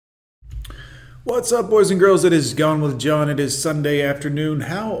What's up, boys and girls? It is Gone with John. It is Sunday afternoon.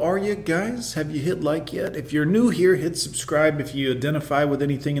 How are you guys? Have you hit like yet? If you're new here, hit subscribe if you identify with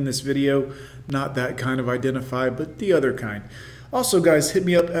anything in this video. Not that kind of identify, but the other kind. Also, guys, hit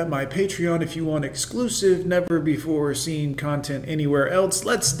me up at my Patreon if you want exclusive, never before seen content anywhere else.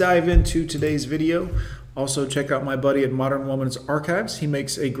 Let's dive into today's video. Also, check out my buddy at Modern Woman's Archives. He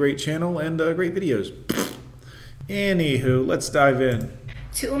makes a great channel and great videos. Anywho, let's dive in.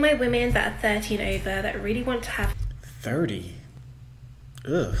 To all my women that are 30 and over that really want to have 30?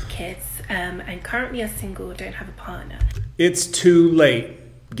 Ugh. kids and currently are single, don't have a partner. It's too late.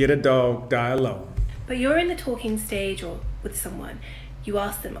 Get a dog, die alone. But you're in the talking stage or with someone. You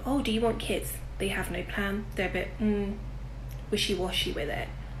ask them, oh, do you want kids? They have no plan. They're a bit wishy-washy with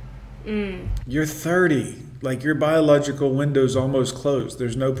it. You're 30. Like, your biological window's almost closed.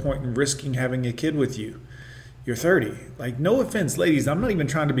 There's no point in risking having a kid with you. You're 30. Like, no offense, ladies, I'm not even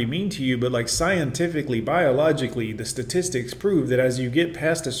trying to be mean to you, but like scientifically, biologically, the statistics prove that as you get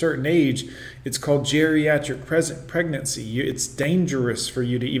past a certain age, it's called geriatric pregnancy. It's dangerous for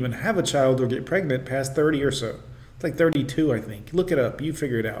you to even have a child or get pregnant past 30 or so. It's like 32, I think. Look it up. You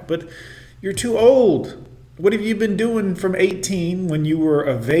figure it out. But you're too old. What have you been doing from 18 when you were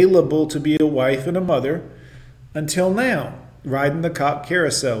available to be a wife and a mother until now? Riding the cock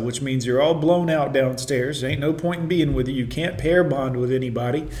carousel, which means you're all blown out downstairs. There ain't no point in being with you. You can't pair bond with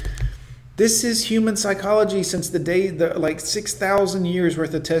anybody. This is human psychology since the day, like 6,000 years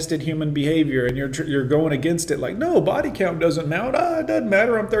worth of tested human behavior, and you're going against it like, no, body count doesn't matter. It doesn't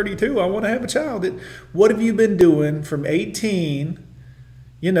matter. I'm 32. I want to have a child. What have you been doing from 18,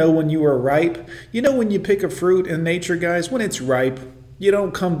 when you were ripe? When you pick a fruit in nature, guys, when it's ripe, you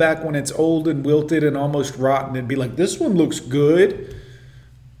don't come back when it's old and wilted and almost rotten and be like, this one looks good.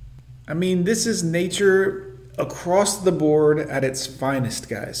 I mean, this is nature across the board at its finest,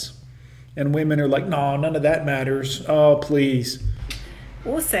 guys. And women are like, no, none of that matters. Oh, please.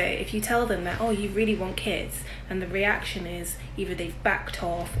 Also, if you tell them that, oh, you really want kids, and the reaction is either they've backed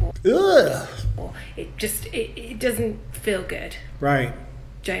off or it doesn't feel good. Right.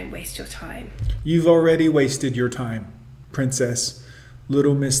 Don't waste your time. You've already wasted your time, princess.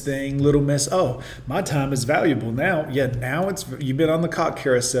 Little miss thing, little miss, oh, my time is valuable now. Yeah, now you've been on the cock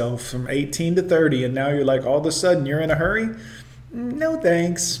carousel from 18 to 30, and now you're like, all of a sudden, you're in a hurry? No,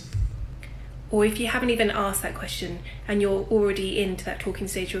 thanks. Or if you haven't even asked that question, and you're already into that talking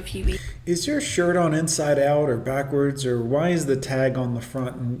stage for a few weeks. Is your shirt on inside out or backwards, or why is the tag on the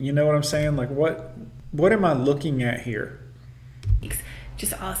front? And you know what I'm saying? Like, what am I looking at here?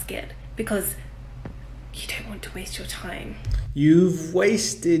 Just ask it, because you don't want to waste your time. You've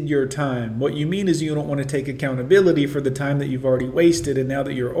wasted your time. What you mean is you don't want to take accountability for the time that you've already wasted, and now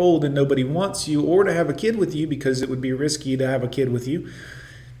that you're old and nobody wants you or to have a kid with you because it would be risky to have a kid with you.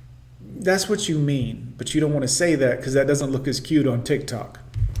 That's what you mean, but you don't want to say that because that doesn't look as cute on TikTok.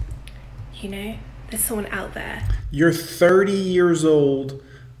 There's someone out there. You're 30 years old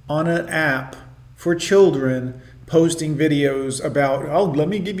on an app for children posting videos about, oh, let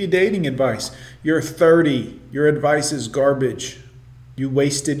me give you dating advice. You're 30. Your advice is garbage. You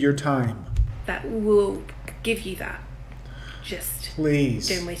wasted your time. That will give you that. Just please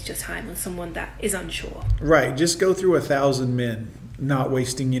don't waste your time on someone that is unsure. Right. Just go through 1,000 men, not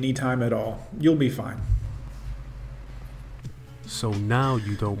wasting any time at all. You'll be fine. So now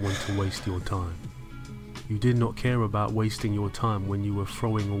you don't want to waste your time. You did not care about wasting your time when you were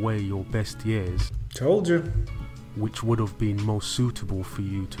throwing away your best years. Told you. Which would have been most suitable for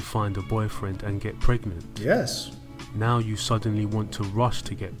you to find a boyfriend and get pregnant. Yes. Now you suddenly want to rush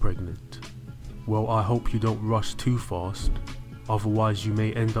to get pregnant. Well, I hope you don't rush too fast. Otherwise you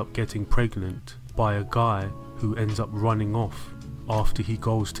may end up getting pregnant by a guy who ends up running off after he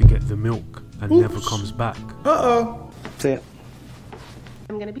goes to get the milk and never comes back. Uh-oh. See ya.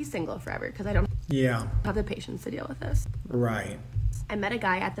 I'm gonna be single forever because I don't have the patience to deal with this. Right. I met a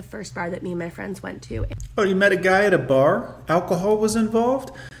guy at the first bar that me and my friends went to. Oh, you met a guy at a bar? Alcohol was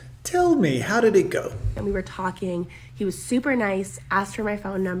involved? Tell me, how did it go? And we were talking. He was super nice, asked for my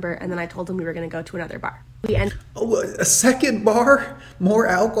phone number, and then I told him we were going to go to another bar. A second bar? More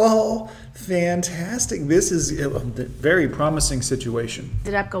alcohol? Fantastic. This is a very promising situation.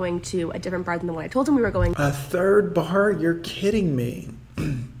 Ended up going to a different bar than the one I told him we were going. A third bar? You're kidding me.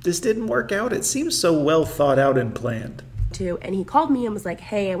 This didn't work out. It seems so well thought out and planned. And he called me and was like,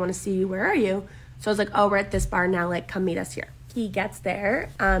 hey, I want to see you. Where are you? So I was like, oh, we're at this bar now. Like, come meet us here. He gets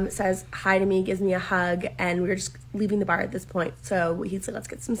there, says hi to me, gives me a hug, and we were just leaving the bar at this point. So he's like, let's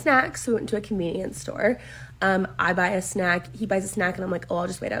get some snacks. So we went to a convenience store. I buy a snack. He buys a snack, and I'm like, oh, I'll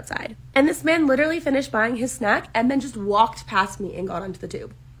just wait outside. And this man literally finished buying his snack and then just walked past me and got onto the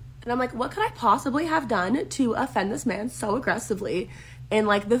tube. And I'm like, what could I possibly have done to offend this man so aggressively in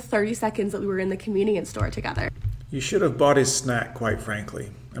like the 30 seconds that we were in the convenience store together? You should have bought his snack, quite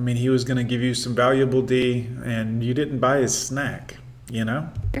frankly. I mean, he was going to give you some valuable D, and you didn't buy his snack, you know?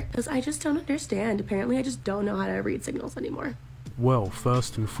 Because I just don't understand. Apparently, I just don't know how to read signals anymore. Well,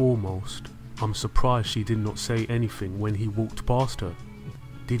 first and foremost, I'm surprised she did not say anything when he walked past her.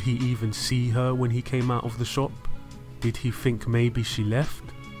 Did he even see her when he came out of the shop? Did he think maybe she left?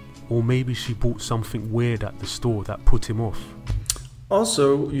 Or maybe she bought something weird at the store that put him off?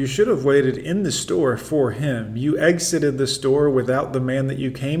 Also, you should have waited in the store for him. You exited the store without the man that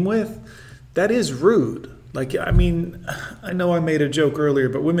you came with. That is rude. Like, I mean, I know I made a joke earlier,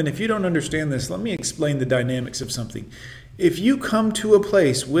 but women, if you don't understand this, let me explain the dynamics of something. If you come to a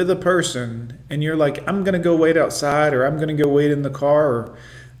place with a person and you're like, I'm going to go wait outside, or I'm going to go wait in the car, or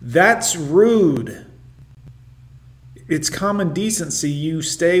that's rude. It's common decency. You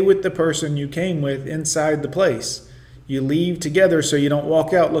stay with the person you came with inside the place. You leave together so you don't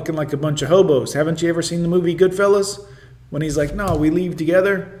walk out looking like a bunch of hobos. Haven't you ever seen the movie Goodfellas? When he's like, no, we leave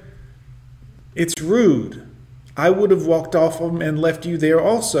together. It's rude. I would have walked off him and left you there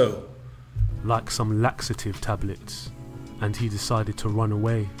also. Like some laxative tablets. And he decided to run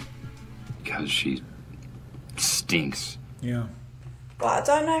away. Because she stinks. Yeah. But I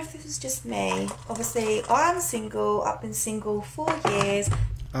don't know if this is just me. Obviously, I'm single. I've been single 4 years.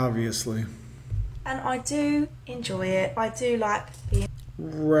 Obviously. And I do enjoy it. I do like being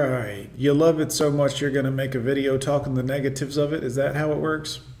Right. You love it so much you're going to make a video talking the negatives of it? Is that how it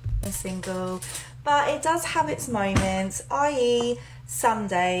works? single. But it does have its moments, i.e.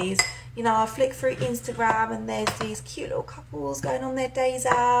 Sundays. You know, I flick through Instagram and there's these cute little couples going on their days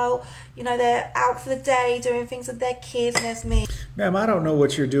out. You know, they're out for the day doing things with their kids, and there's me. Ma'am, I don't know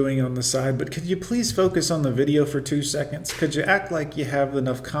what you're doing on the side, but could you please focus on the video for 2 seconds? Could you act like you have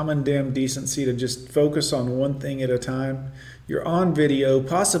enough common damn decency to just focus on one thing at a time? You're on video,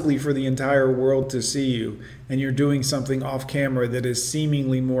 possibly for the entire world to see you, and you're doing something off camera that is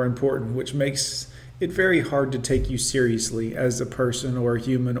seemingly more important, which makes it very hard to take you seriously as a person or a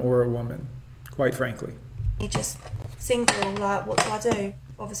human or a woman, quite frankly. Just single, like, what do I do?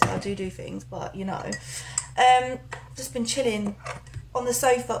 Obviously I do things, but you know. Just been chilling on the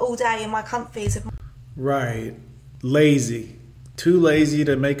sofa all day in my comfies. Right. Lazy. Too lazy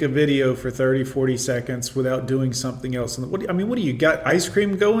to make a video for 30, 40 seconds without doing something else. What do you got? Ice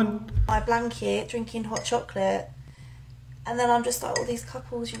cream going? My blanket, drinking hot chocolate. And then I'm just like, all these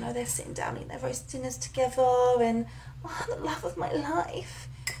couples, you know, they're sitting down eating their roast dinners together and, oh, the love of my life.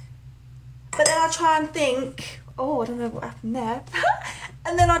 But then I try and think, oh, I don't know what happened there.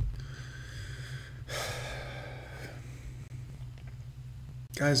 And then I...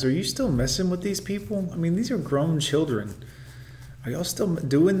 Guys, are you still messing with these people? I mean, these are grown children. Are y'all still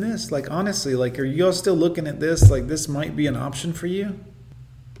doing this? Like, honestly, like, are y'all still looking at this like this might be an option for you?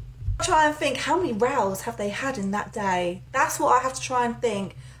 Try and think, how many rows have they had in that day? That's what I have to try and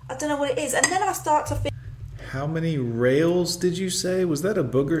think. I don't know what it is. And then I start to think, how many rails did you say? Was that a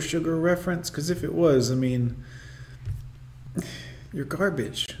Booger Sugar reference? Because if it was, I mean, you're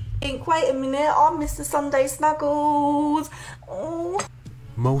garbage. wait a minute, I missed the Sunday snuggles. Oh.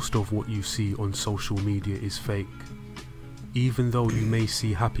 Most of what you see on social media is fake. Even though you may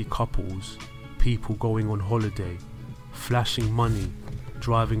see happy couples, people going on holiday, flashing money,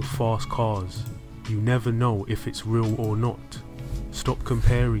 driving fast cars, you never know if it's real or not. Stop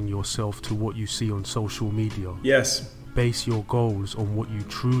comparing yourself to what you see on social media. Yes. Base your goals on what you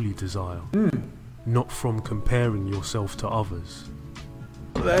truly desire, not from comparing yourself to others.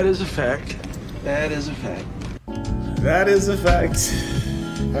 That is a fact. That is a fact. That is a fact.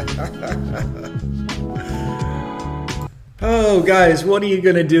 Oh, guys, what are you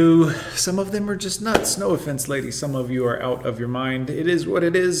going to do? Some of them are just nuts. No offense, ladies. Some of you are out of your mind. It is what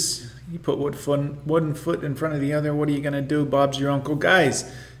it is. You put one foot in front of the other. What are you going to do? Bob's your uncle.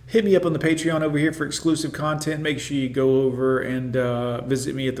 Guys, hit me up on the Patreon over here for exclusive content. Make sure you go over and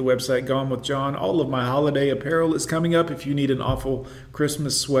visit me at the website, Gone with John. All of my holiday apparel is coming up. If you need an awful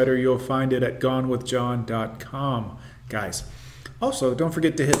Christmas sweater, you'll find it at gonewithjohn.com. Guys, also, don't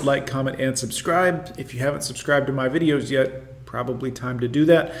forget to hit like, comment, and subscribe. If you haven't subscribed to my videos yet, probably time to do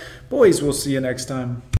that. Boys, we'll see you next time.